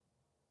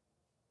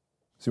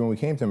See, when we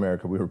came to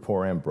America, we were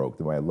poor and broke,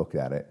 the way I looked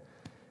at it,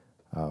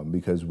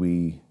 because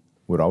we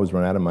would always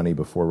run out of money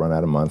before run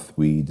out of month.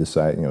 We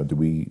decide, do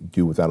we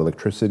do without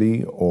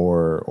electricity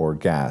or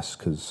gas?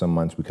 Because some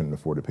months we couldn't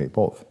afford to pay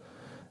both.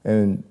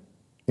 And,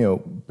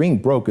 being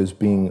broke is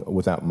being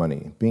without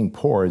money. Being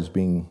poor is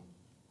being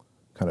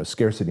kind of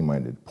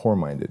scarcity-minded,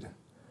 poor-minded.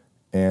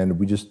 And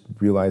we just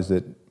realized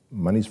that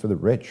money's for the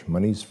rich.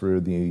 Money's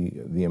for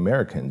the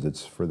Americans.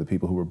 It's for the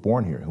people who were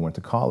born here, who went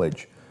to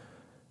college.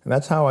 And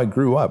that's how I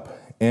grew up.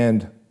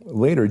 And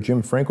later,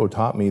 Jim Franco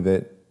taught me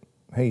that,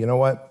 hey, you know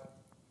what?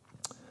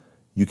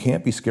 You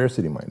can't be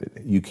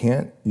scarcity-minded.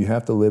 You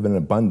have to live in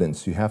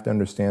abundance. You have to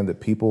understand that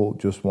people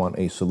just want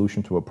a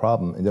solution to a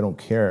problem, and they don't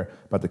care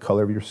about the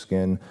color of your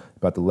skin,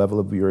 about the level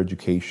of your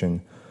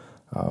education.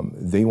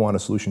 They want a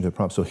solution to a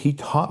problem. So he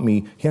taught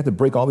me, he had to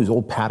break all these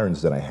old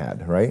patterns that I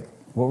had, right?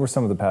 What were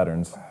some of the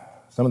patterns?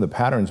 Some of the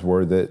patterns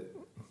were that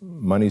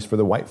money's for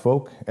the white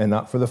folk and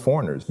not for the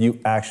foreigners. You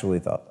actually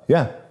thought?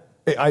 Yeah,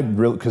 I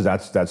really, because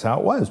that's how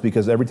it was.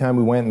 Because every time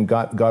we went and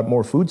got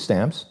more food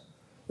stamps,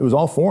 it was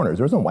all foreigners.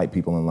 There was no white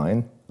people in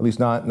line, at least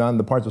not in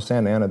the parts of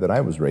Santa Ana that I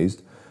was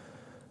raised.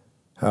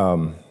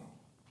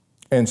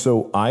 And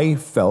so I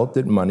felt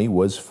that money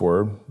was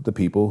for the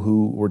people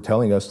who were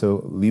telling us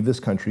to leave this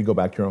country, go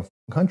back to your own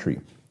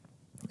country.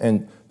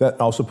 And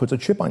that also puts a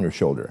chip on your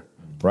shoulder,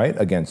 right,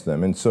 against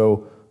them. And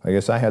so I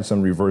guess I had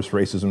some reverse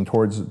racism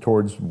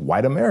towards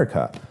white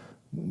America.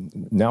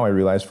 Now I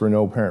realize for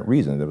no apparent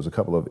reason. There was a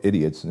couple of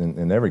idiots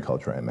in every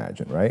culture, I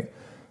imagine, right?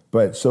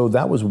 But so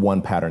that was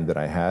one pattern that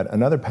I had.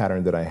 Another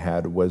pattern that I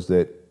had was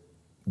that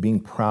being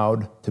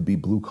proud to be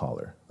blue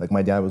collar. Like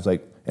my dad was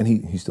like, and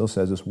he still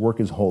says this, work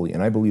is holy.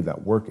 And I believe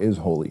that work is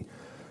holy.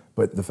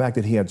 But the fact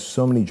that he had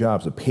so many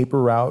jobs, a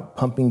paper route,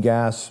 pumping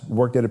gas,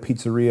 worked at a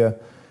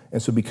pizzeria.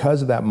 And so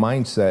because of that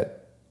mindset,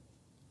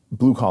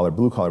 blue collar,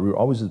 we were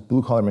always this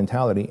blue collar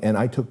mentality. And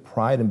I took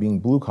pride in being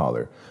blue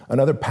collar.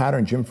 Another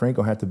pattern Jim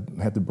Franco had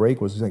to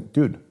break was like,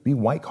 dude, be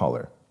white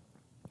collar.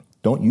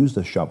 Don't use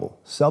the shovel,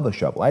 sell the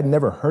shovel. I'd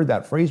never heard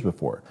that phrase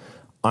before.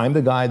 I'm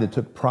the guy that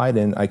took pride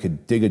in, I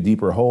could dig a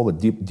deeper hole, a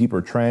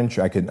deeper trench,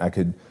 I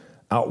could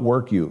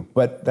outwork you,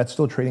 but that's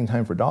still trading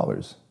time for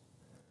dollars.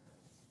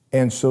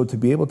 And so to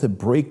be able to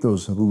break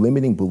those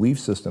limiting belief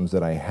systems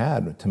that I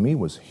had, to me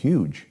was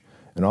huge.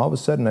 And all of a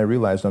sudden I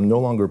realized I'm no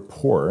longer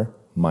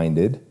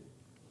poor-minded.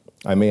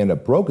 I may end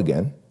up broke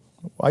again.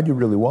 I do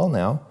really well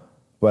now.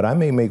 But I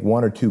may make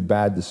one or two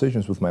bad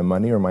decisions with my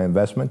money or my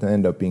investment and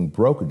end up being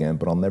broke again,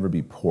 but I'll never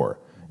be poor.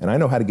 And I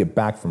know how to get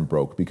back from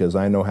broke because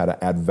I know how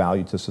to add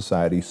value to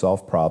society,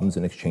 solve problems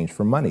in exchange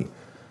for money.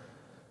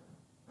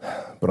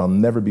 But I'll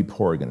never be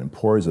poor again. And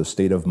poor is a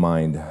state of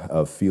mind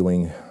of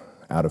feeling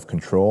out of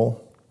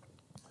control,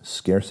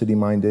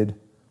 scarcity-minded,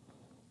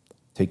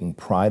 taking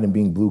pride in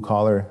being blue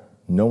collar.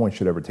 No one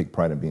should ever take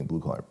pride in being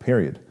blue collar,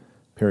 period.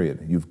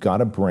 You've got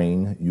a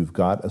brain, you've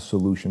got a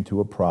solution to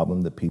a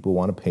problem that people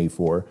want to pay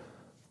for.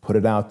 Put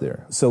it out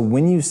there. So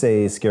when you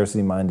say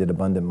scarcity-minded,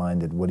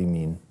 abundant-minded, what do you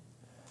mean?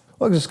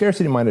 Well, a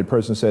scarcity-minded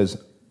person says,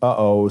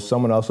 uh-oh,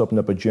 someone else opened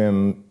up a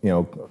gym,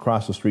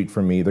 across the street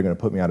from me, they're going to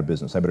put me out of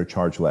business. I better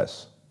charge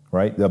less,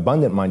 right? The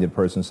abundant-minded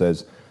person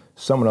says,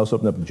 someone else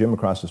opened up a gym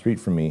across the street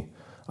from me,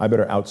 I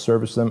better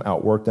out-service them,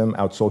 outwork them,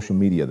 out-social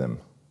media them,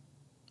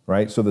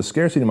 right? So the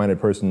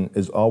scarcity-minded person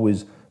is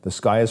always, the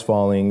sky is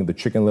falling, the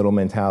Chicken Little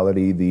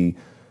mentality, the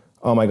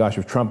oh my gosh,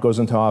 if Trump goes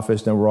into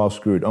office, then we're all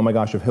screwed. Oh my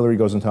gosh, if Hillary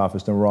goes into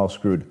office, then we're all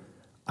screwed.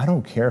 I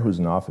don't care who's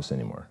in office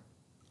anymore.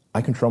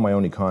 I control my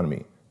own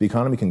economy. The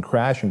economy can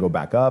crash and go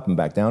back up and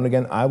back down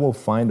again. I will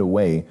find a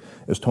way.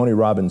 As Tony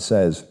Robbins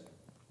says,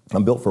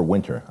 I'm built for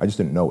winter. I just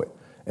didn't know it.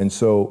 And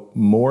so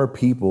more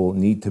people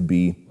need to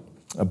be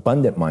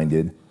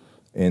abundant-minded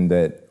in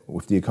that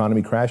if the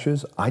economy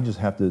crashes, I just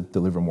have to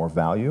deliver more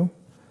value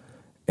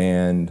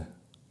and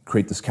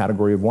create this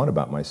category of one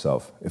about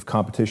myself. If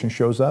competition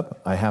shows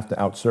up, I have to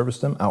outservice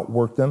them,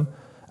 outwork them,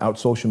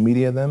 out-social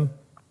media them,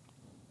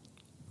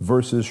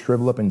 versus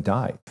shrivel up and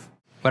die.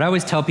 What I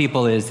always tell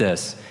people is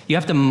this: you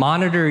have to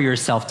monitor your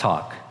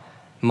self-talk.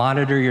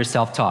 Monitor your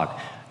self-talk.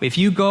 If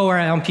you go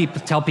around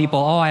tell people,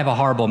 oh, I have a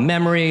horrible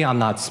memory, I'm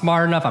not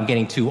smart enough, I'm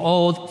getting too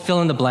old,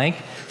 fill in the blank.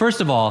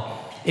 First of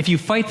all, if you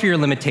fight for your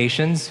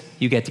limitations,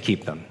 you get to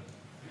keep them.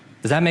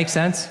 Does that make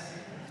sense?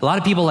 A lot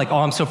of people like, oh,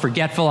 I'm so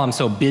forgetful, I'm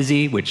so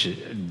busy, which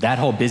that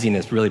whole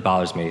busyness really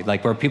bothers me.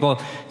 Like where people,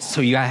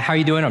 how are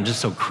you doing? I'm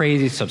just so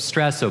crazy, so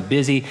stressed, so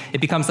busy.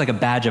 It becomes like a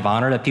badge of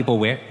honor that people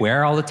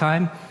wear all the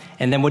time.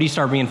 And then what do you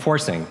start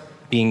reinforcing?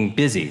 Being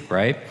busy,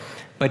 right?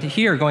 But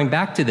here, going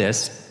back to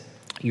this,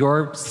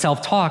 your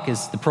self-talk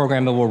is the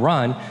program that will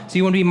run, so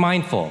you want to be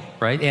mindful,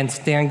 right? And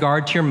stand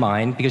guard to your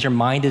mind, because your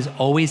mind is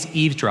always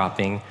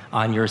eavesdropping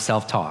on your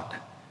self-talk.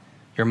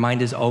 Your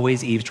mind is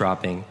always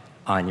eavesdropping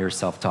on your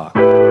self-talk.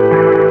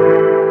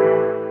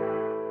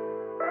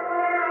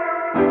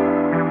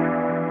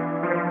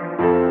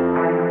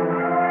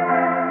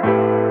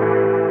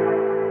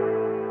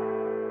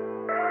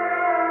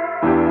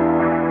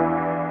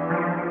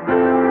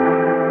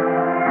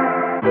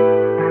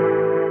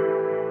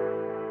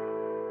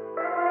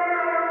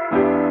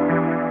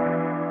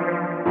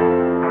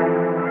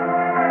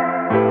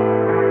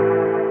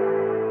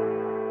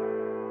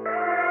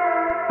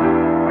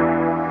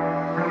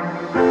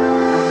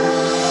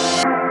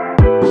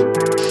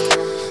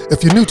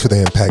 If you're new to the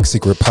Impact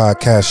Secret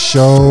Podcast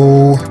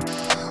show,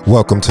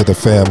 welcome to the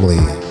family.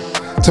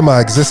 To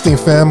my existing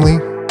family,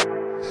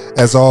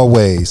 as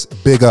always,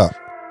 big up.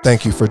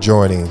 Thank you for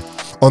joining.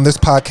 On this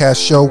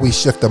podcast show, we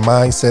shift the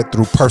mindset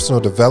through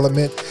personal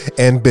development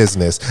and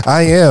business.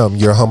 I am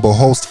your humble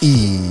host,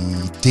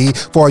 ED.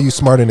 For all you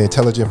smart and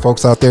intelligent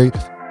folks out there,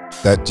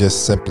 that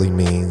just simply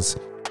means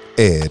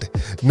Ed.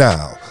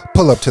 Now,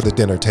 pull up to the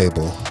dinner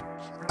table.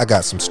 I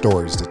got some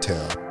stories to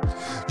tell.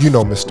 You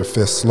know Mr.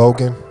 Fist's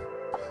slogan,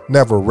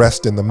 never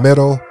rest in the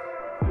middle,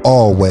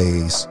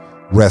 always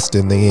rest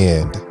in the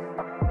end.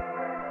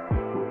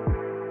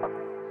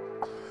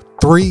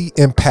 3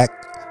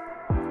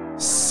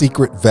 impact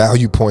secret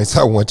value points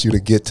I want you to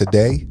get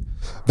today.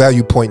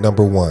 Value point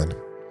number 1.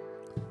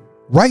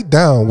 Write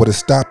down what is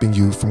stopping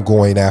you from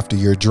going after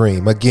your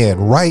dream. Again,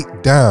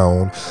 write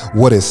down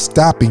what is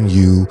stopping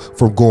you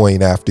from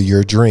going after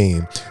your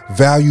dream.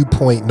 Value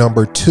point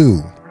number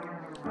 2.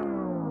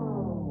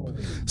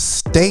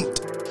 State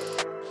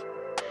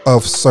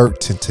of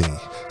certainty.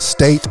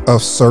 State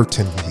of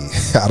certainty.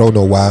 I don't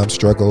know why I'm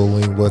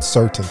struggling with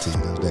certainty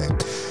today.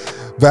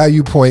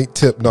 Value point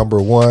tip number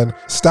 1,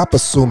 stop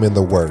assuming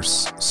the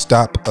worst.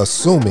 Stop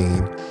assuming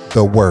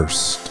the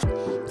worst.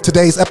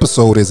 Today's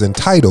episode is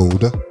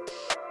entitled,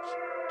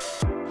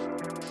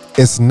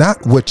 It's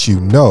Not What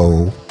You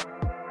Know,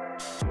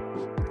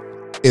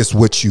 It's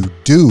What You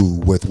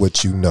Do With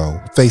What You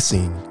Know,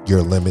 Facing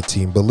Your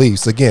Limiting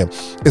Beliefs. Again,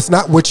 it's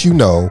not what you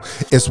know,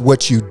 it's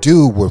what you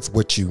do with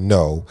what you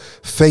know,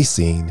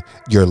 facing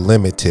your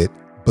limited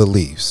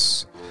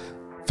beliefs.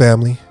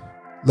 Family,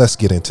 let's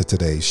get into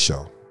today's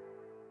show.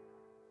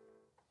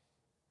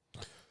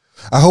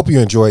 I hope you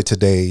enjoyed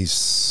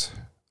today's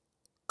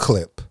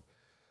clip.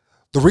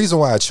 The reason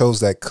why I chose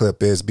that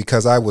clip is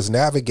because I was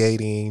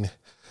navigating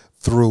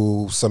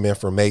through some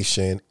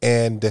information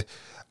and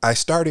I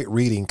started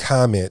reading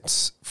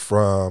comments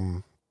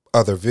from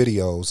other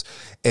videos.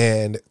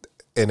 And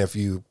if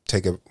you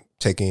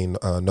taking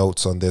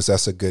notes on this,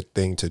 that's a good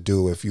thing to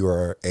do. If you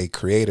are a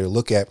creator,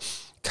 look at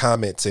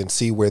comments and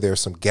see where there's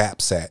some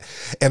gaps at.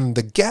 And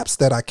the gaps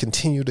that I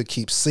continue to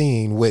keep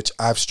seeing, which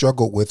I've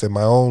struggled with in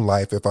my own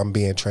life, if I'm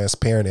being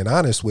transparent and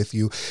honest with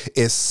you,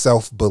 is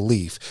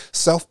self-belief.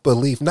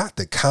 Self-belief, not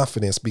the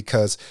confidence,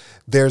 because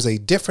there's a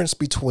difference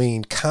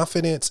between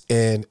confidence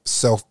and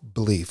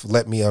self-belief.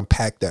 Let me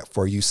unpack that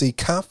for you. See,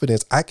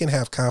 confidence, I can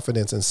have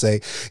confidence and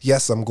say,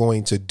 yes, I'm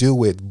going to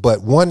do it,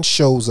 but one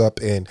shows up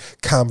in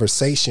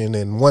conversation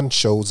and one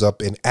shows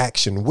up in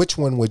action. Which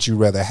one would you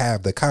rather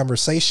have, the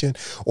conversation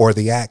or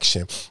the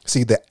action?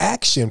 See, the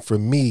action for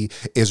me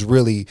is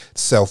really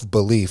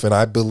self-belief. And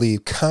I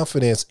believe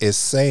confidence is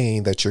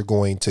saying that you're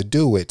going to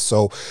do it.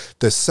 So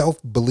the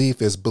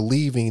self-belief is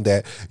believing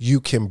that you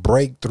can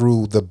break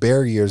through the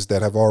barriers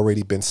that have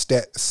already been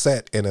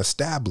set and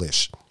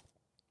established.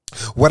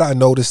 What I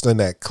noticed in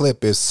that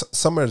clip is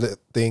some of the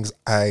things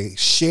I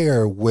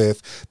share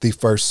with the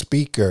first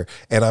speaker,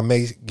 and I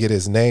may get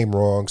his name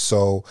wrong,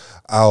 so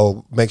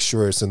I'll make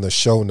sure it's in the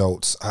show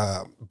notes.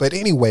 But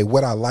anyway,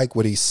 what I like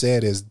what he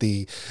said is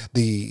the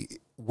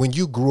when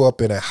you grew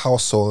up in a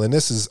household, and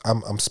this is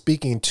I'm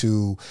speaking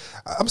to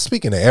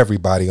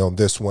everybody on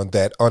this one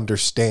that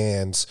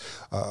understands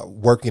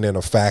working in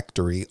a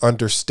factory,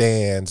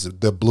 understands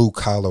the blue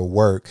collar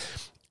work.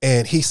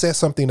 And he said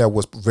something that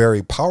was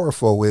very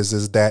powerful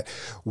is that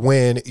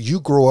when you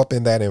grow up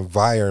in that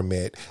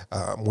environment,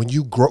 when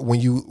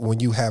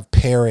you have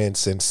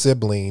parents and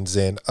siblings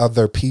and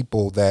other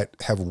people that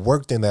have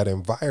worked in that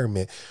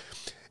environment,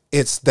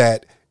 it's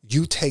that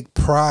you take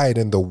pride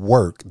in the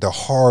work, the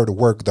hard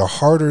work. The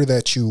harder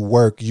that you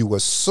work, you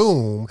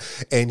assume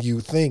and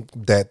you think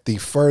that the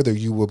further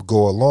you will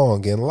go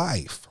along in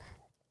life.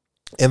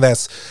 And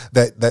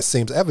that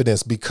seems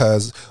evidence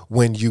because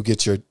when you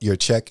get your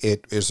check,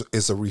 it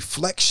is a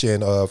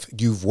reflection of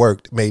you've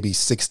worked maybe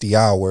 60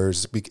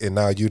 hours and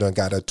now you done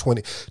got a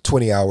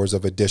 20 hours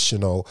of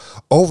additional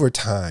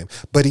overtime.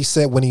 But he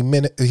said when he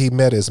met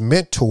his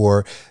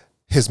mentor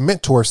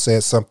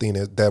said something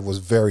that was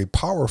very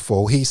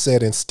powerful. He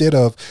said, instead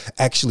of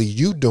actually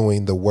you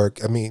doing the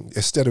work,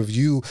 instead of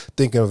you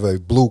thinking of a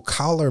blue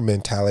collar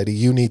mentality,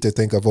 you need to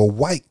think of a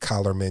white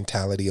collar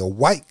mentality. A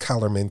white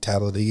collar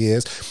mentality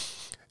is,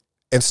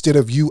 instead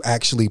of you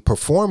actually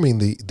performing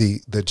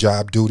the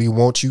job duty,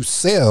 won't you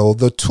sell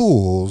the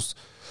tools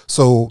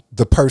so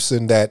the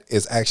person that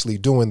is actually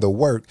doing the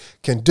work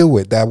can do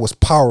it? That was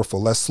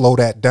powerful. Let's slow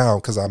that down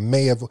because I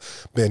may have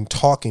been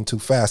talking too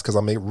fast because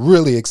I'm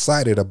really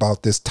excited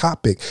about this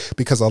topic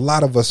because a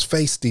lot of us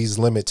face these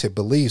limited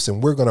beliefs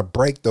and we're going to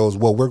break those.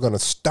 Well, we're going to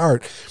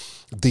start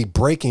the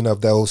breaking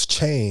of those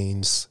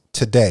chains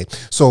today.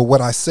 So what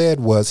I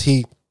said was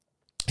he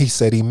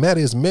said he met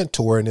his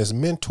mentor and his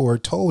mentor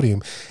told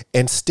him,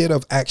 instead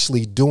of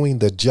actually doing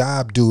the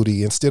job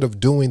duty, instead of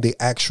doing the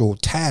actual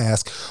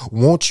task,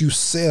 won't you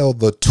sell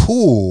the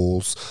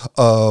tools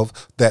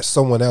that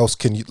someone else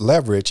can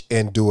leverage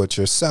and do it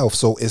yourself?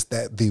 So it's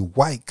that the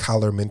white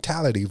collar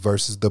mentality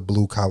versus the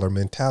blue collar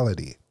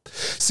mentality.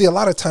 See, a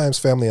lot of times,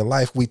 family, in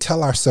life, we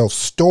tell ourselves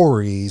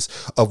stories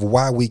of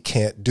why we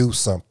can't do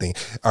something.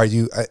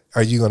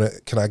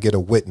 Can I get a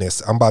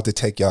witness? I'm about to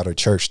take y'all to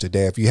church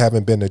today. If you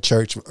haven't been to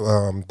church,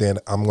 then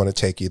I'm going to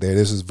take you there.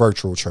 This is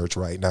virtual church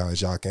right now,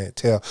 as y'all can't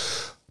tell.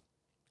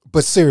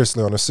 But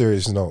seriously, on a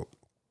serious note,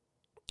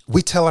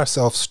 we tell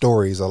ourselves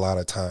stories a lot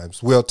of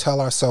times. We'll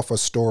tell ourselves a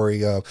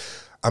story of,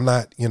 I'm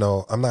not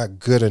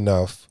good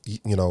enough,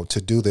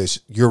 to do this.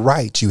 You're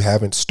right. You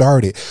haven't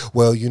started.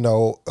 Well,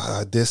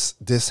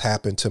 this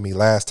happened to me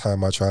last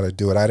time I tried to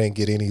do it. I didn't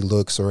get any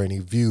looks or any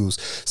views.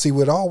 See,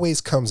 it always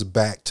comes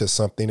back to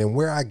something. And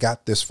where I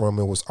got this from,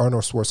 it was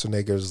Arnold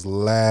Schwarzenegger's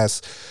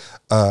last,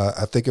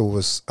 I think it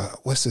was,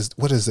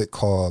 what is it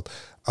called?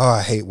 Oh,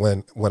 I hate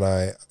when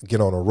I get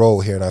on a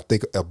roll here and I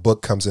think a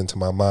book comes into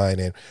my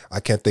mind and I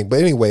can't think. But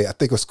anyway, I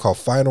think it was called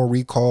Final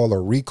Recall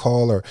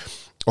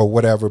or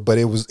whatever. But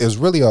it was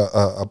really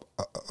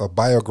a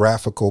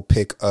biographical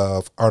pick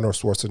of Arnold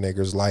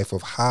Schwarzenegger's life,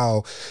 of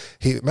how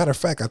matter of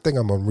fact, I think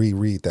I'm gonna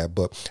reread that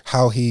book,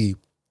 how he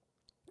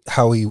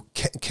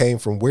came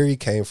from where he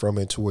came from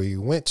into where he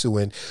went to.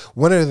 And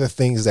one of the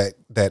things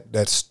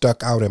that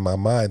stuck out in my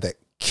mind, that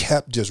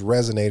kept just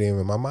resonating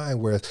in my mind,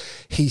 where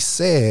he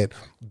said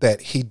that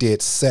he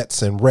did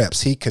sets and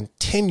reps. He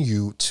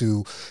continued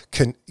to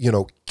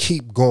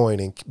keep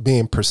going and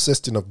being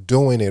persistent of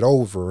doing it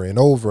over and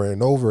over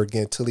and over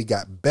again till he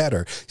got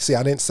better. See,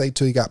 I didn't say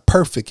till he got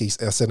perfect. I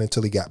said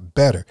until he got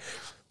better.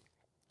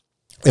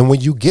 And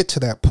when you get to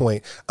that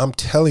point, I'm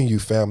telling you,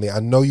 family, I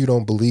know you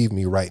don't believe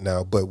me right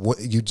now, but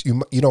you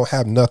don't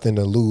have nothing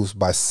to lose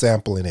by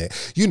sampling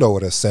it. You know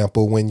what a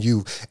sample, when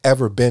you've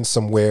ever been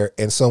somewhere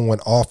and someone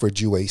offered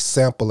you a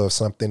sample of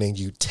something and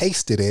you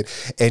tasted it,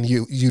 and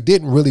you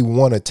didn't really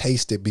want to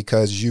taste it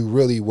because you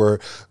really were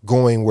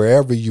going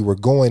wherever you were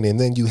going, and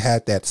then you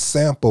had that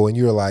sample and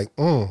you're like,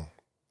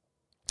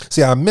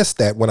 See, I missed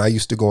that when I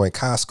used to go in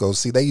Costco.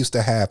 See, they used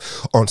to have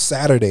on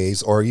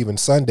Saturdays or even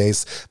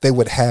Sundays, they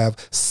would have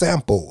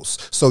samples.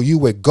 So you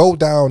would go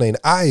down an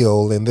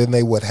aisle and then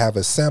they would have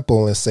a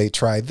sample and say,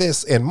 try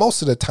this. And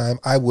most of the time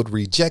I would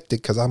reject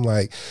it because I'm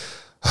like,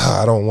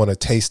 I don't want to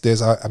taste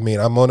this. I mean,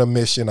 I'm on a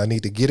mission. I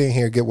need to get in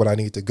here, get what I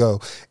need to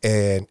go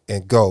and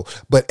go.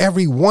 But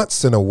every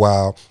once in a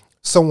while,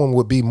 someone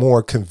would be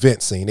more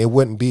convincing. It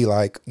wouldn't be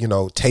like,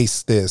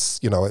 taste this,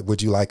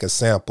 would you like a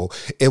sample?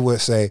 It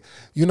would say,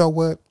 you know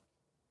what?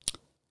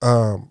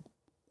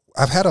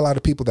 I've had a lot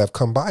of people that have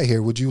come by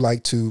here. Would you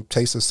like to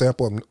taste a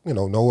sample?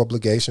 No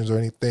obligations or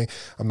anything.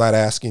 I'm not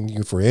asking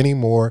you for any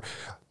more.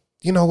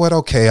 You know what?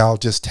 Okay, I'll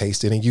just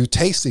taste it. And you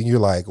taste it and you're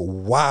like,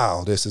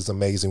 wow, this is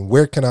amazing.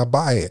 Where can I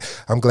buy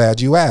it? I'm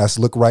glad you asked.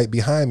 Look right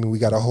behind me. We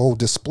got a whole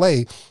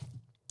display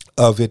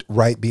of it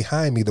right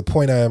behind me. The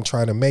point I am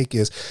trying to make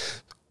is,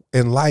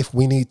 in life,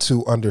 we need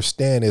to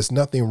understand there's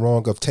nothing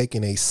wrong of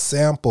taking a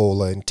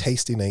sample and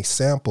tasting a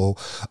sample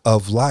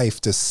of life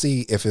to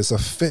see if it's a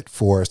fit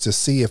for us, to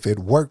see if it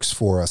works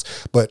for us.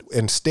 But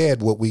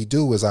instead, what we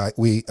do is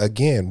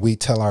we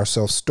tell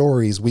ourselves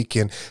stories. We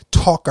can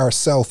talk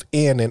ourselves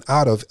in and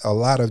out of a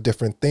lot of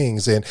different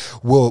things, and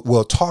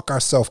we'll talk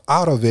ourselves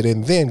out of it.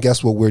 And then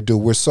guess what we'll do?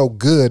 We're so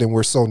good and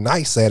we're so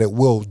nice at it,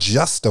 we'll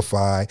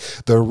justify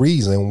the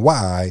reason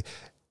why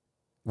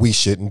we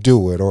shouldn't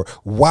do it, or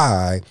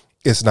why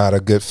it's not a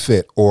good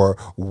fit, or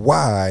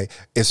why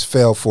it's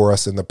failed for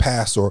us in the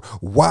past, or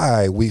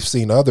why we've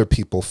seen other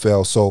people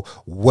fail. So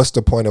what's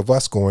the point of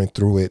us going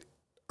through it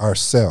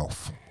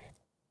ourselves?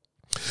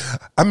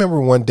 I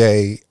remember one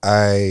day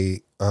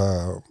I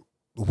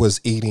was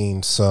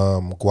eating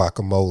some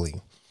guacamole,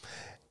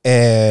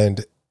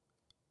 and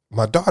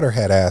my daughter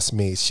had asked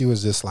me, she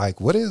was just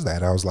like, what is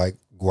that? I was like,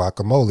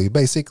 guacamole,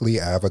 basically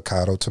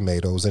avocado,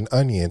 tomatoes, and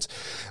onions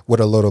with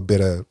a little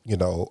bit of,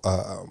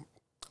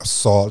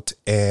 salt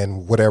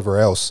and whatever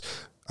else.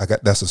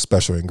 That's a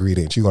special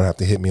ingredient. You're going to have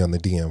to hit me on the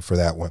DM for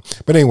that one.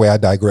 But anyway, I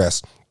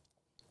digress.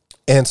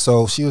 And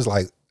so she was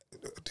like,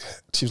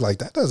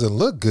 that doesn't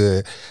look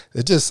good.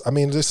 This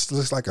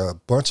looks like a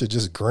bunch of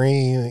just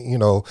green,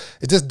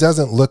 it just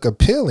doesn't look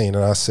appealing.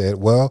 And I said,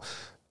 well,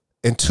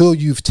 until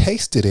you've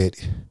tasted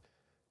it,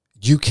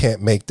 you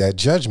can't make that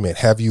judgment.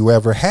 Have you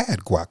ever had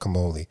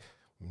guacamole?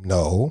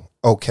 No.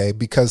 Okay.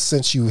 Because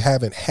since you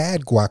haven't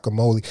had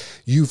guacamole,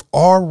 you've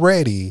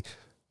already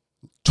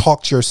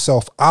talked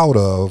yourself out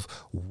of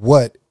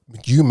what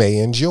you may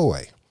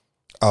enjoy.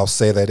 I'll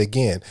say that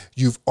again.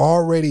 You've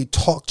already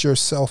talked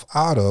yourself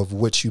out of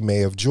what you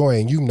may enjoy,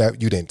 and you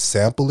didn't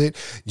sample it.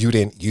 You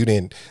didn't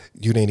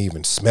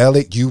even smell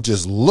it. You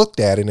just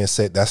looked at it and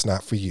said, that's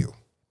not for you.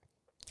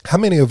 How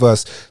many of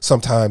us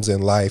sometimes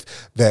in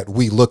life that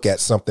we look at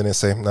something and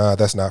say, nah,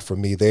 that's not for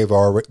me. They're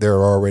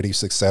already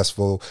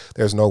successful.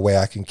 There's no way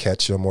I can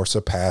catch them or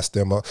surpass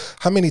them.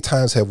 How many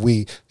times have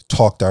we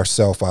talked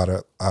ourselves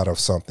out of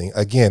something?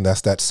 Again,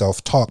 that's that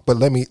self-talk. But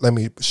let me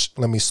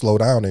slow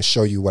down and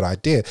show you what I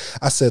did.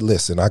 I said,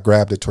 listen, I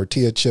grabbed a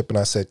tortilla chip and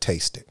I said,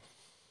 taste it.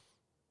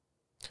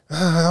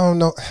 I don't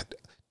know.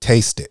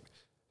 Taste it.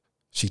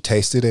 She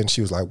tasted it and she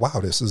was like, wow,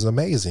 this is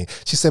amazing.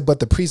 She said, but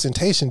the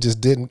presentation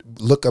just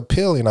didn't look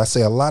appealing. I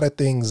say a lot of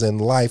things in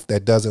life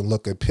that doesn't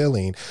look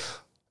appealing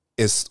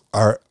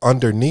are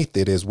underneath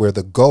it is where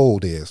the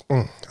gold is.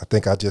 I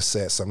think I just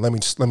said something.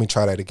 Let me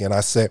try that again.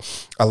 I said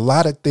a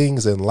lot of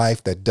things in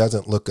life that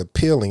doesn't look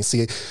appealing.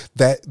 See,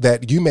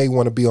 that you may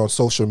want to be on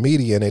social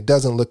media and it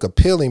doesn't look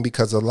appealing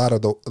because a lot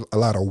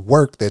of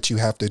work that you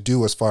have to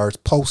do as far as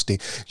posting.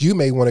 You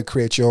may want to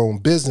create your own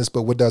business,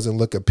 but what doesn't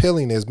look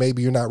appealing is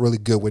maybe you're not really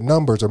good with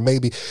numbers, or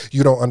maybe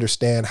you don't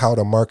understand how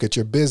to market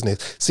your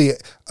business. See,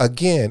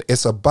 again,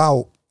 it's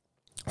about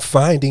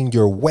finding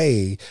your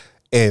way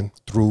and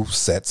through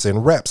sets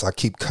and reps. I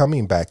keep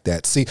coming back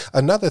that. See,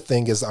 another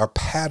thing is our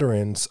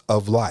patterns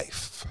of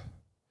life.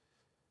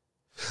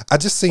 I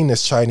just seen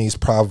this Chinese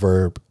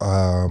proverb,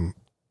 and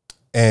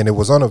it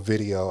was on a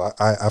video.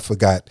 I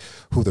forgot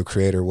who the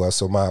creator was,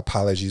 so my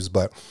apologies,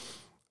 but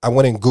I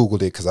went and Googled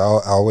it because I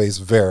always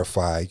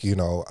verify,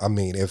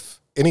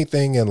 if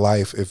anything in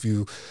life, if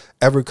you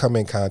ever come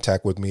in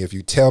contact with me, if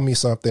you tell me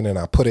something and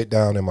I put it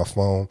down in my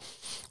phone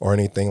or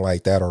anything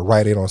like that, or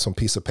write it on some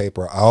piece of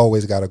paper, I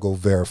always got to go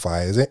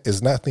verify.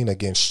 It's nothing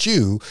against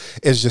you.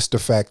 It's just the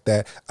fact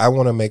that I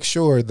want to make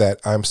sure that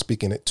I'm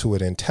speaking to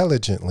it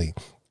intelligently.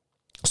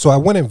 So I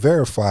went and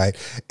verified,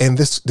 and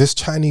this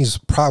Chinese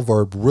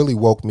proverb really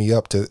woke me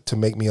up to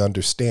make me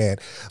understand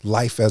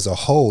life as a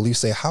whole. You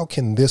say, how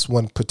can this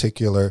one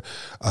particular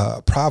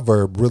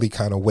proverb really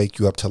kind of wake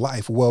you up to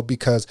life? Well,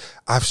 because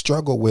I've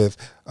struggled with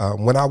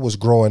when I was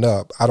growing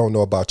up. I don't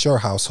know about your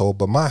household,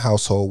 but my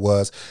household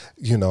was,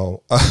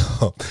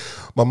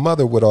 my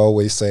mother would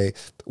always say,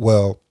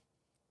 well,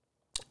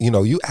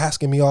 you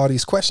asking me all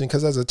these questions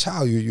because as a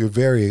child, you're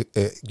very,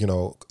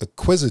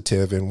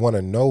 inquisitive and want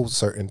to know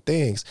certain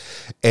things.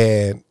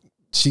 And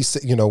she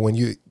said, when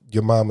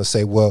your mom would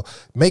say, well,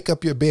 make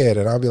up your bed.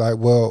 And I'll be like,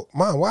 well,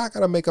 Mom, why I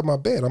got to make up my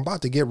bed? I'm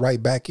about to get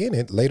right back in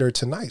it later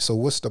tonight. So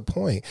what's the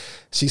point?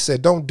 She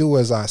said, don't do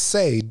as I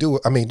say,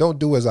 don't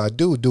do as I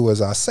do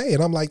as I say.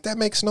 And I'm like, that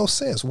makes no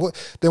sense.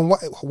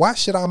 Why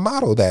should I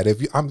model that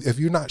if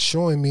you're not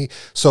showing me?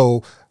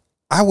 So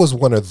I was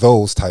one of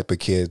those type of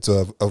kids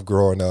of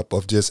growing up,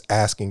 of just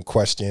asking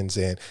questions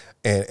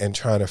and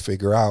trying to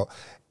figure out.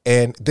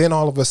 And then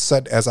all of a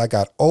sudden, as I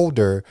got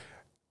older,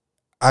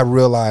 I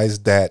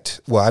realized that,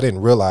 well, I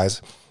didn't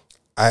realize,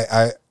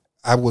 I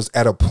was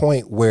at a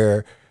point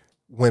where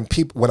when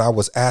I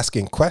was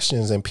asking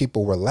questions and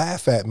people would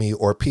laugh at me,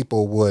 or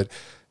people would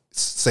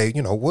say,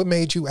 what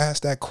made you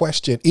ask that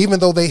question? Even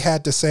though they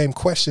had the same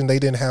question, they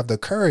didn't have the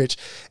courage.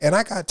 And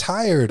I got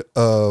tired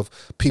of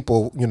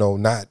people,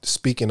 not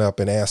speaking up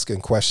and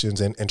asking questions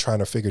and trying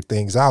to figure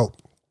things out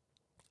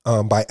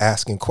by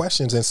asking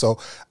questions. And so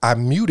I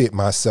muted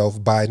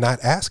myself by not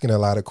asking a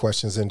lot of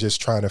questions and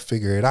just trying to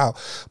figure it out.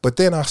 But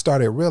then I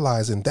started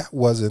realizing that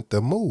wasn't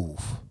the move.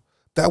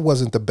 That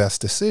wasn't the best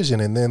decision.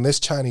 And then this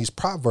Chinese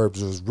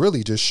proverbs was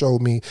really just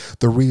showed me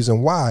the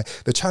reason why.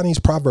 The Chinese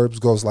proverbs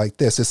goes like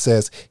this. It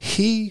says,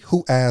 he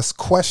who asks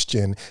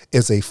question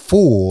is a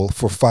fool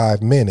for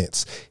 5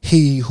 minutes.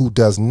 He who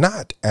does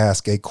not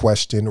ask a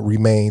question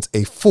remains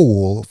a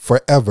fool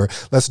forever.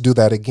 Let's do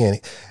that again.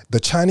 The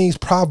Chinese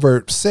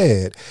proverb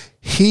said,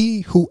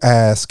 he who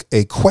asks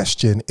a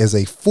question is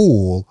a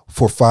fool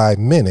for 5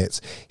 minutes.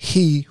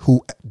 He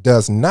who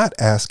does not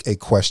ask a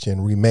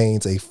question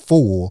remains a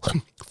fool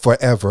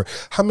forever.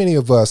 How many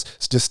of us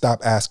just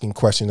stopped asking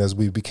questions as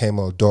we became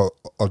an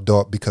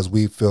adult because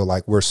we feel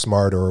like we're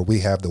smarter, or we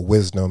have the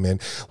wisdom and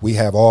we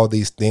have all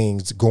these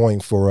things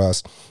going for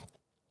us?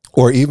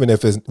 Or even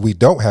if we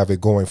don't have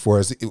it going for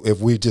us, if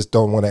we just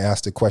don't want to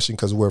ask the question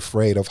because we're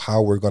afraid of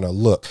how we're going to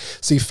look.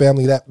 See,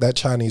 family, that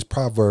Chinese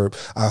proverb,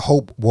 I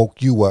hope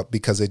woke you up,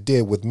 because it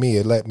did with me.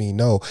 It let me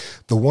know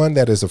the one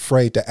that is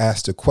afraid to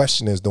ask the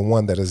question is the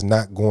one that is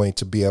not going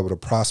to be able to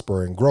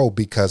prosper and grow,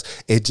 because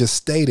it just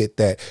stated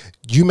that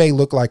you may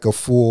look like a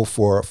fool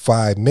for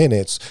 5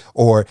 minutes,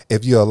 or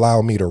if you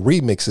allow me to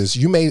remix this,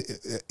 you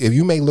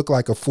may look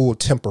like a fool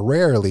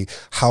temporarily.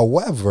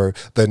 However,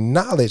 the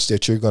knowledge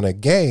that you're going to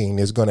gain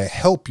is going to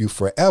help you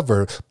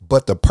forever.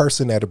 But the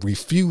person that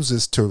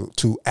refuses to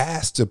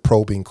ask the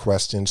probing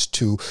questions,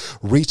 to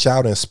reach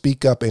out and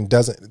speak up, and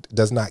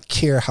does not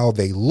care how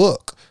they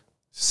look,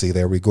 see,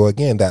 there we go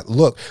again, that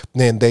look,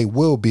 then they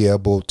will be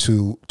able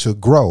to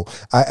grow.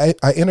 I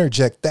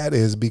interject that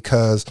is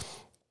because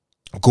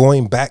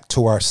going back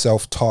to our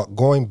self-talk,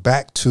 going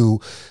back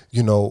to,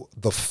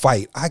 the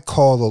fight, I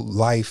call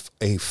life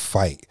a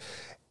fight.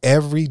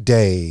 Every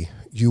day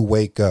you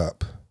wake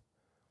up,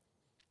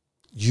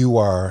 you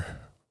are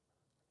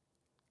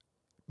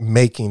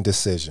making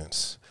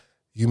decisions.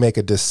 You make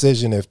a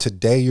decision if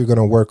today you're going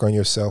to work on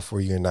yourself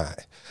or you're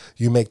not.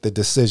 You make the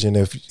decision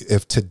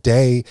if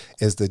today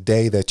is the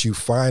day that you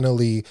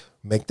finally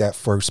make that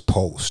first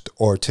post,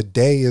 or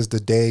today is the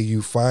day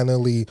you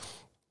finally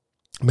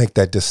make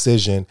that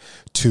decision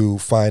to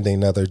find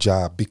another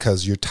job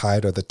because you're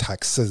tired of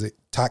the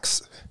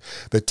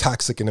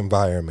toxic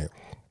environment.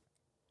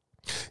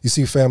 You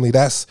see, family,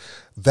 that's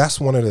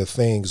one of the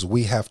things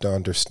we have to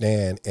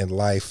understand in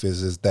life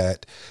is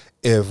that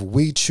if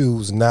we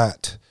choose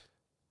not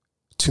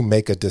to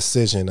make a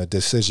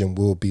decision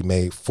will be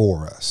made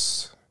for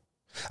us.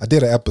 I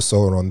did an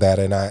episode on that,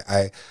 and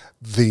I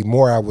the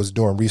more I was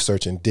doing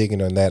research and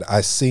digging on that,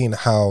 I seen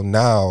how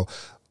now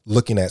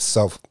looking at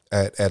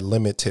at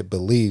limited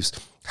beliefs,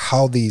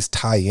 how these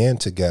tie in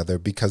together,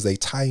 because they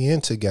tie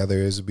in together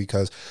is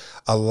because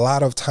a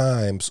lot of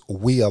times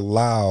we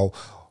allow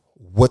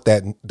what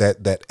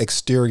that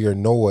exterior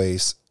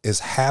noise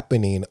is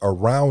happening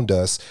around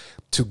us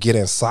to get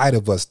inside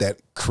of us that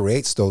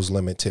creates those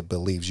limited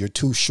beliefs. You're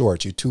too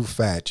short, you're too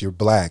fat, you're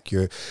black,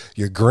 you're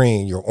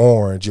green, you're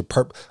orange, you're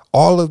purple.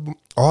 All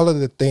of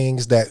the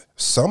things that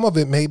some of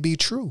it may be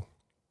true,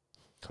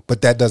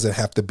 but that doesn't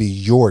have to be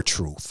your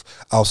truth.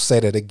 I'll say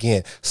that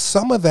again.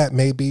 Some of that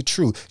may be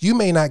true. You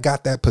may not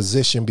got that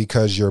position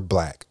because you're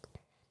black,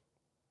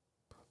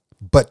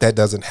 but that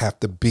doesn't have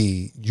to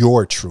be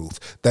your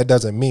truth. That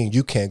doesn't mean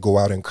you can't go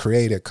out and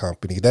create a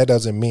company. That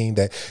doesn't mean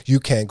that you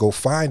can't go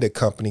find a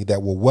company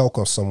that will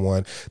welcome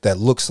someone that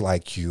looks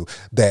like you,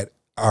 that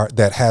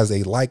has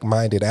a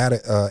like-minded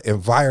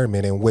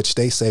environment in which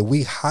they say,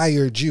 we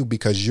hired you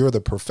because you're the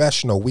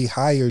professional. We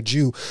hired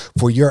you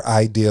for your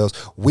ideals.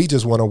 We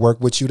just want to work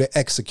with you to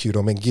execute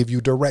them and give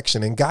you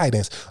direction and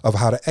guidance of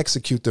how to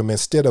execute them,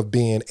 instead of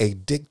being a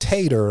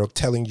dictator of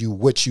telling you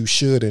what you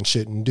should and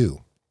shouldn't do.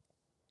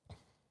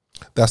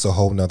 That's a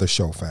whole nother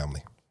show,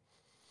 family.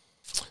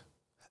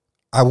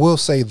 I will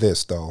say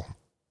this, though.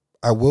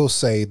 I will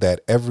say that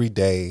every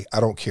day,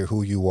 I don't care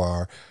who you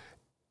are,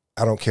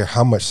 I don't care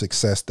how much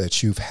success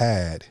that you've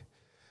had,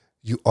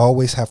 you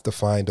always have to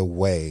find a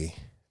way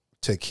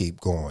to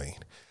keep going.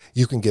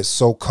 You can get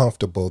so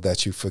comfortable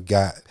that you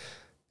forgot.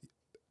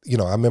 You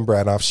know, I remember,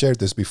 and I've shared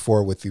this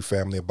before with you,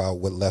 family, about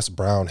what Les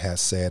Brown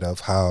has said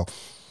of how,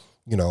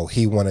 you know,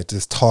 he wanted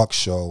this talk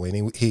show,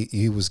 and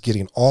he was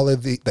getting all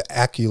of the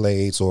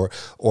accolades,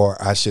 or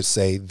I should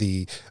say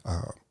the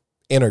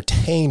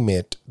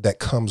entertainment that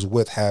comes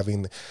with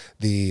having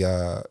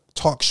the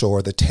talk show,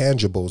 or the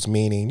tangibles,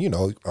 meaning, you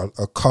know,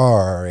 a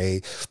car,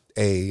 I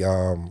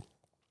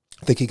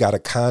think he got a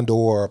condo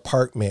or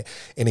apartment,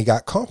 and he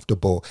got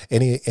comfortable,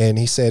 and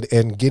he said,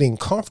 and getting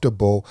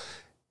comfortable,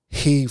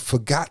 he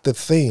forgot the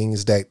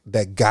things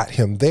that got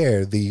him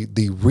there,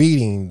 the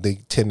reading the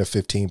 10 to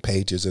 15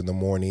 pages in the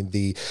morning,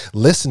 the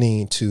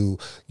listening to,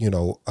 you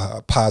know,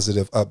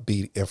 positive,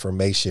 upbeat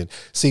information.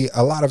 See,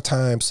 a lot of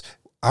times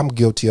I'm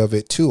guilty of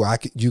it too.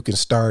 You can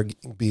start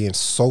being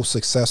so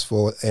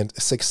successful, and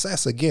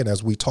success, again,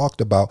 as we talked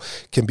about,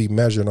 can be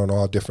measured on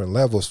all different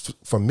levels.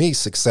 For me,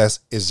 success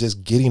is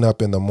just getting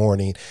up in the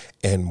morning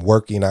and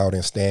working out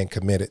and staying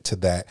committed to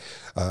that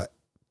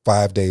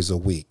 5 days a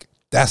week.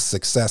 That's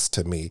success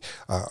to me.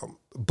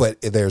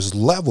 But there's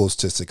levels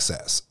to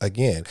success.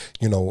 Again,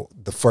 you know,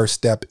 the first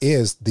step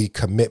is the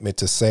commitment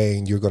to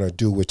saying you're going to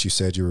do what you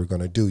said you were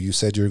going to do. You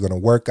said you were going to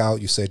work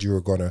out. You said you were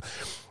going to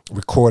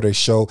record a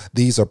show.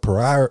 These are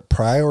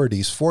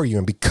priorities for you.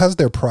 And because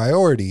they're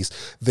priorities,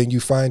 then you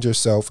find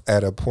yourself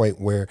at a point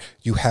where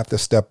you have to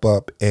step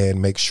up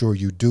and make sure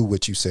you do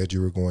what you said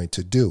you were going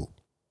to do.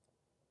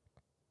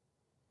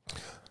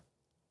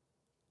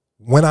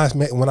 When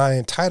I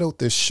entitled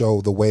this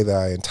show the way that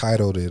I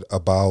entitled it,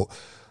 about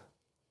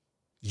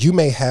you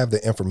may have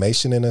the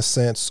information in a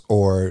sense,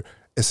 or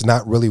it's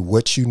not really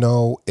what you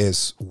know,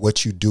 it's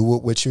what you do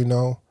with what you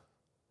know.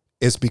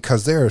 It's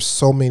because there are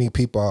so many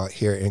people out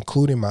here,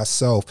 including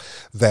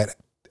myself, that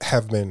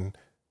have been,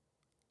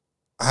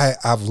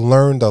 I've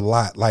learned a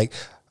lot. Like,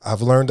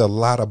 I've learned a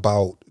lot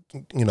about,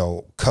 you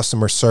know,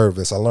 customer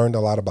service. I learned a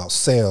lot about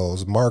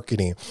sales,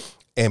 marketing,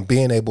 and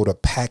being able to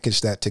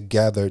package that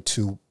together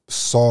to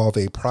solve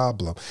a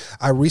problem.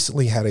 I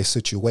recently had a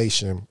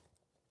situation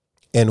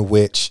in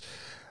which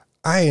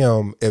I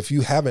am, if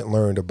you haven't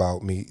learned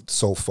about me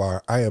so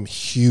far, I am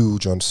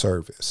huge on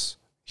service.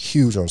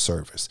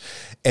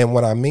 And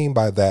what I mean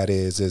by that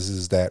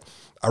is that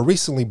I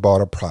recently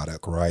bought a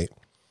product, right?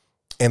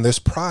 And this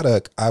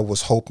product, I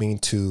was hoping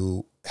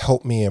to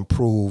help me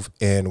improve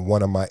in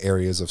one of my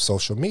areas of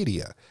social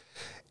media.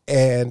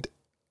 And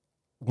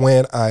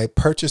when I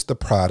purchased the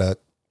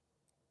product,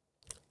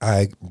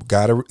 I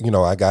got an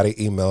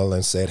email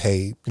and said,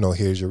 hey, you know,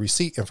 here's your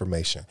receipt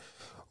information.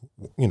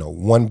 You know,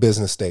 one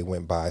business day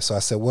went by. So I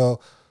said,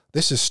 well,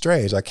 this is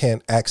strange. I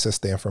can't access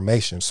the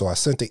information. So I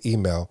sent the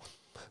email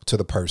to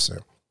the person,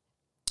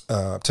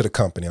 to the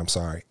company, I'm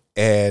sorry.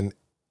 And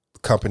the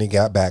company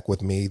got back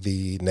with me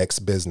the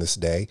next business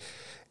day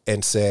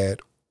and said,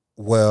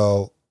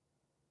 well,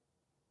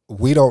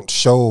 we don't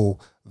show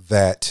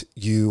that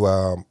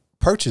you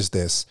purchased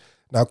this.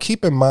 Now,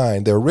 keep in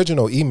mind, the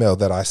original email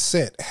that I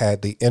sent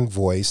had the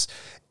invoice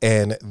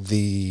and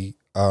the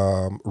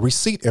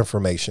receipt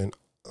information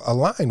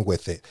aligned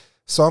with it.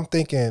 So I'm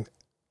thinking,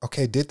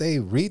 okay, did they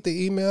read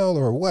the email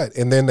or what?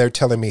 And then they're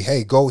telling me,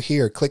 hey, go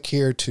here, click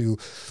here to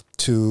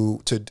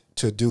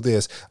do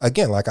this.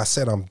 Again, like I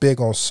said, I'm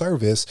big on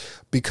service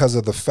because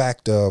of the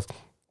fact of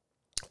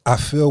I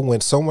feel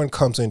when someone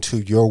comes into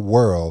your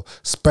world,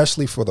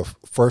 especially for the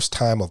first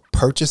time of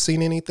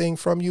purchasing anything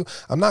from you,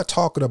 I'm not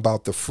talking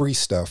about the free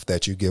stuff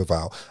that you give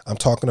out. I'm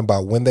talking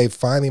about when they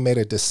finally made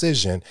a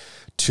decision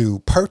to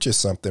purchase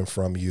something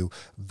from you,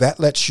 that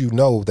lets you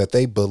know that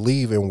they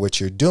believe in what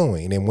you're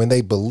doing. And when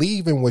they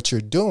believe in what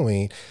you're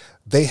doing,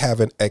 they have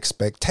an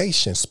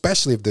expectation,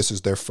 especially if this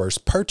is their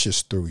first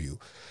purchase through you.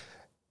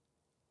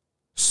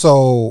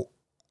 So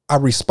I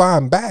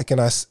respond back,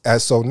 and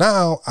so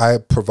now I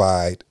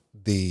provide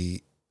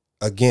the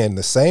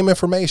same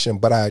information,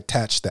 but I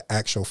attach the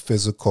actual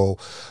physical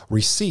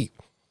receipt.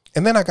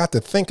 And then I got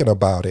to thinking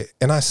about it,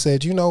 and I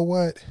said, you know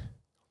what?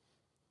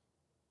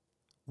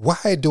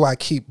 Why do I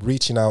keep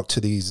reaching out to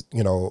these,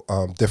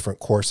 different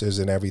courses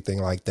and everything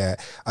like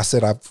that? I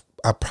said,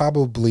 I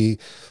probably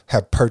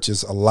have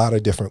purchased a lot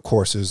of different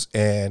courses,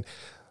 and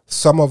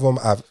some of them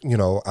I've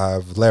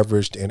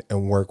leveraged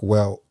and work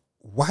well.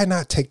 Why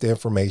not take the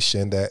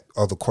information that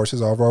of the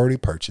courses I've already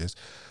purchased,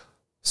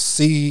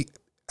 see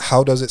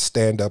how does it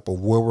stand up of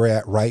where we're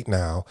at right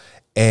now,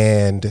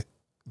 and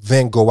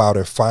then go out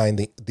and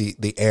find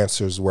the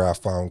answers where I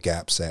found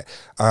gaps at.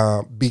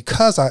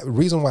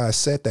 Reason why I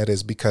said that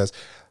is because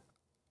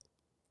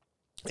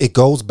it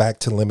goes back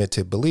to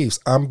limited beliefs.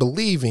 I'm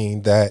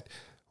believing that,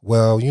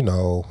 well,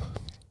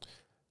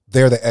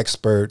 they're the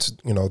experts,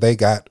 they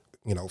got,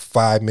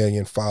 5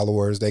 million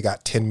followers, they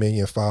got 10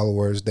 million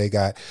followers, they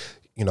got,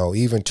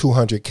 even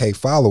 200K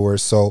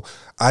followers. So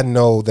I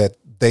know that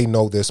they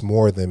know this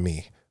more than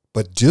me,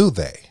 but do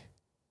they?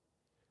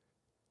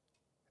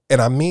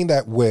 And I mean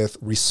that with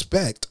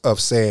respect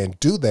of saying,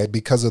 do they,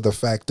 because of the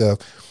fact of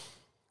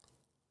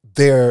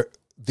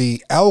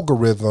the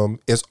algorithm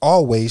is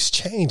always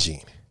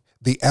changing.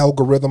 The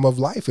algorithm of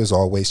life is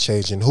always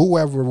changing.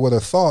 Whoever would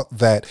have thought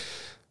that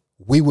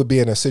we would be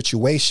in a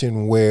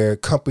situation where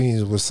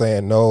companies were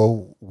saying,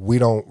 no, we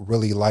don't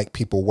really like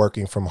people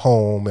working from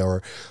home,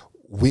 or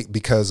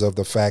because of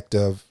the fact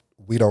of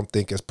we don't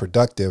think it's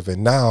productive.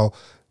 And now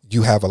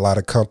you have a lot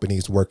of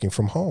companies working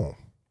from home.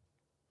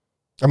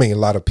 A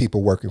lot of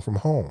people working from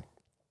home.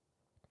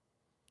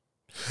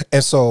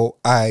 And so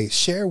I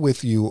share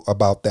with you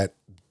about that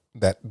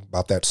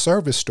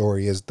service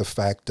story is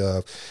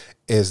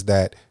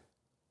that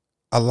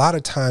a lot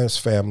of times,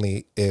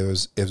 family,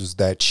 is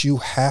that you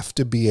have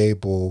to be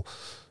able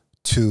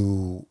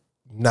to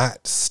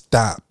not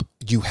stop.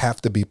 You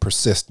have to be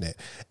persistent.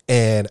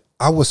 And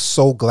I was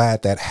so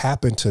glad that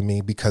happened to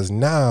me, because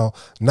now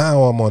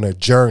I'm on a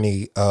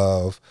journey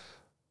of,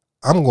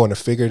 I'm going to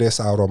figure this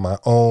out on my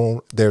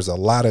own. There's a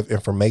lot of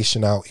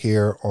information out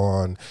here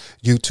on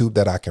YouTube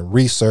that I can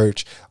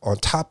research. On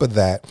top of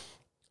that,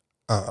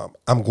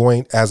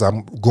 as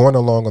I'm going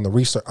along on the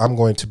research, I'm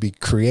going to be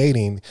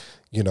creating,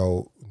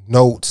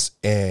 notes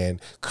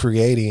and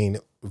creating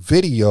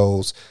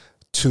videos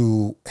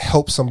to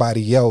help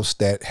somebody else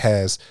that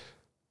has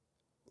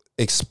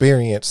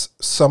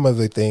experienced some of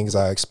the things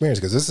I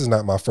experienced, because this is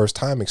not my first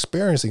time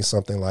experiencing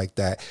something like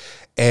that.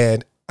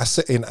 And I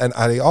say, and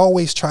I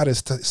always try to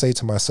say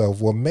to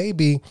myself, well,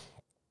 maybe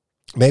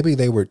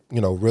they were,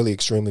 really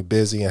extremely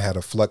busy and had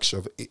a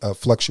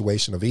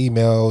fluctuation of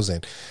emails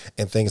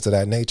and things of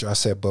that nature. I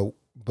said, but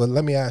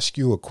let me ask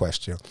you a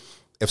question.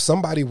 If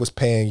somebody was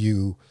paying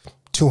you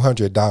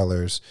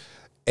 $200,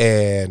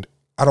 and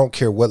I don't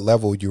care what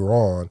level you're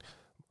on,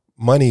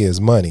 money is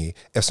money.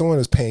 If someone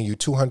is paying you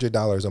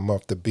 $200 a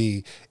month to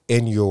be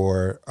in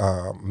your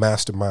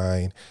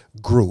mastermind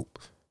group,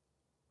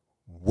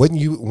 wouldn't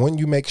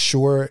you make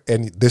sure,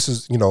 and this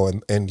is,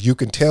 and you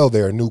can tell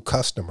they're a new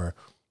customer,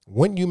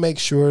 wouldn't you make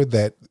sure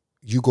that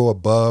you go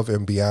above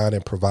and beyond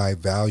and provide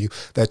value,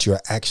 that you're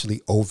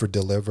actually over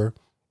deliver?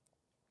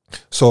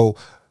 So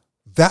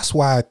that's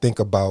why I think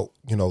about,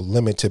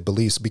 limited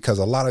beliefs, because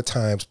a lot of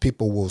times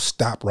people will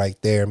stop right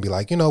there and be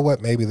like, you know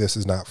what, maybe this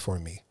is not for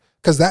me.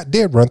 Because that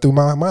did run through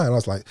my mind. I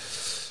was like,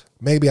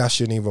 maybe I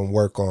shouldn't even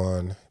work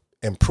on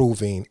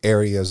improving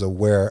areas of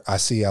where I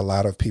see a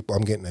lot of people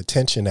I'm getting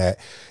attention at,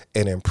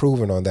 and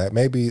improving on that.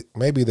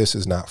 Maybe this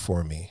is not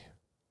for me.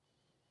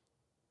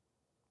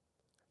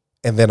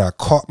 And then I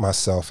caught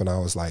myself and I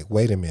was like,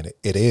 wait a minute,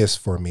 it is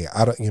for me.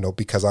 I don't,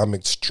 because I'm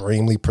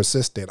extremely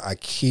persistent. I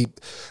keep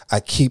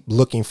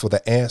looking for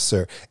the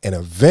answer, and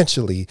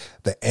eventually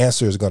the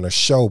answer is going to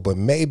show. But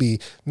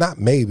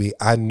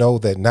I know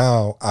that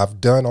now I've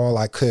done all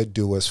I could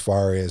do as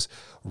far as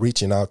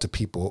reaching out to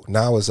people.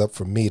 Now it's up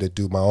for me to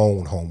do my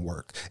own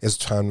homework. It's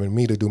time for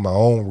me to do my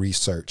own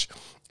research.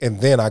 And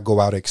then I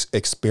go out and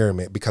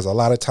experiment, because a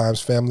lot of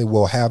times family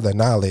will have the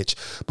knowledge,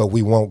 but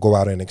we won't go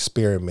out and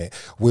experiment.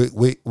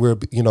 We're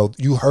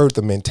you heard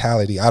the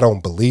mentality. I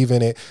don't believe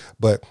in it,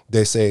 but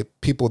they say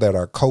people that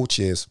are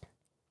coaches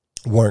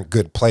weren't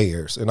good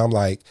players. And I'm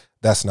like,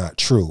 that's not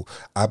true.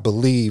 I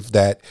believe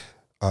that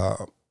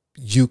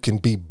you can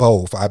be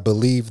both. I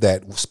believe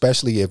that,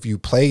 especially if you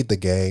played the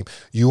game,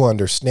 you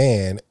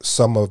understand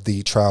some of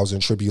the trials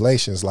and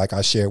tribulations. Like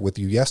I shared with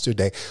you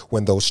yesterday,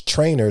 when those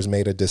trainers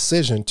made a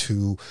decision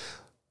to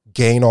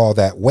gain all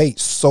that weight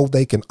so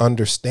they can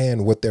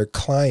understand what their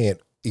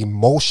client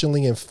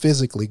emotionally and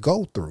physically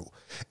go through.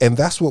 And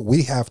that's what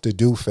we have to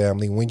do,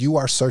 family. When you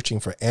are searching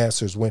for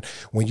answers,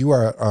 when you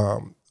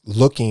are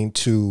looking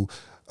to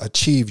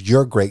achieve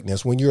your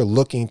greatness, when you're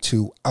looking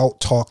to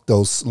out-talk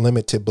those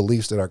limited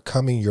beliefs that are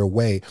coming your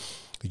way,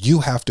 you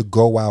have to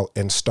go out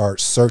and start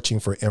searching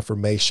for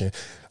information.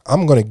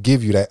 I'm going to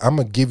give you that. I'm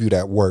going to give you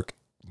that work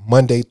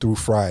Monday through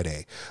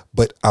Friday.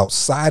 But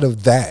outside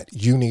of that,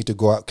 you need to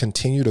go out,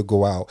 continue to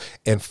go out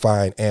and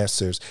find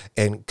answers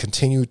and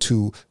continue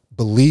to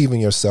believe in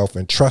yourself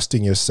and trust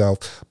in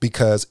yourself.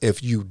 Because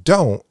if you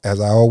don't, as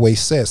I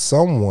always said,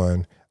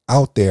 someone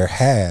out there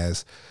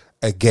has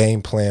a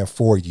game plan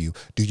for you.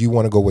 Do you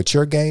want to go with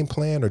your game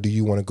plan, or do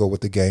you want to go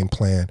with the game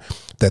plan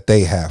that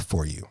they have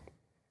for you?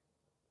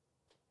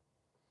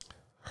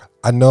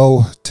 I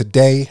know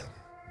today,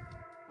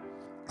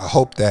 I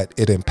hope that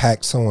it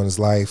impacts someone's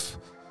life.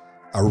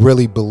 I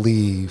really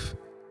believe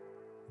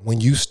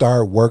when you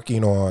start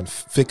working on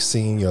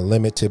fixing your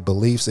limited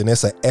beliefs, and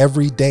it's an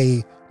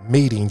everyday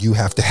meeting you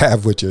have to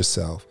have with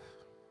yourself.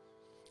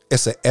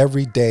 It's an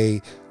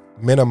everyday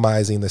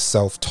minimizing the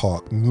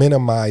self-talk,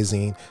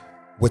 minimizing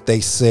what they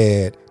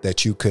said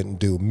that you couldn't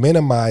do,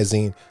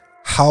 minimizing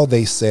how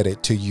they said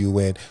it to you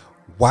and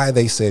why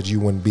they said you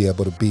wouldn't be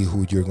able to be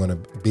who you're going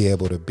to be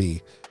able to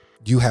be.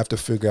 You have to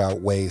figure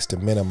out ways to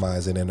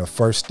minimize it. And the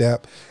first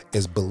step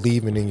is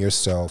believing in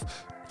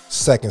yourself.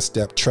 Second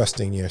step,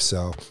 trusting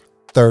yourself.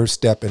 Third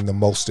step, and the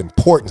most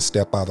important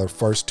step out of the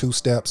first two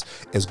steps,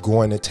 is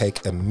going to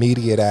take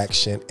immediate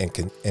action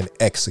and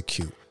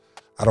execute.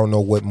 I don't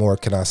know what more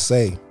can I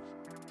say,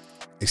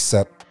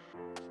 except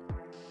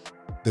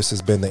this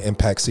has been the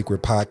Impact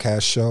Secret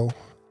Podcast Show.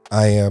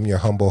 I am your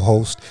humble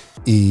host,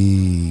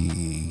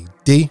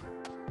 ED,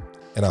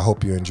 and I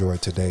hope you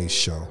enjoyed today's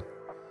show.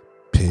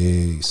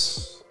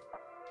 Peace.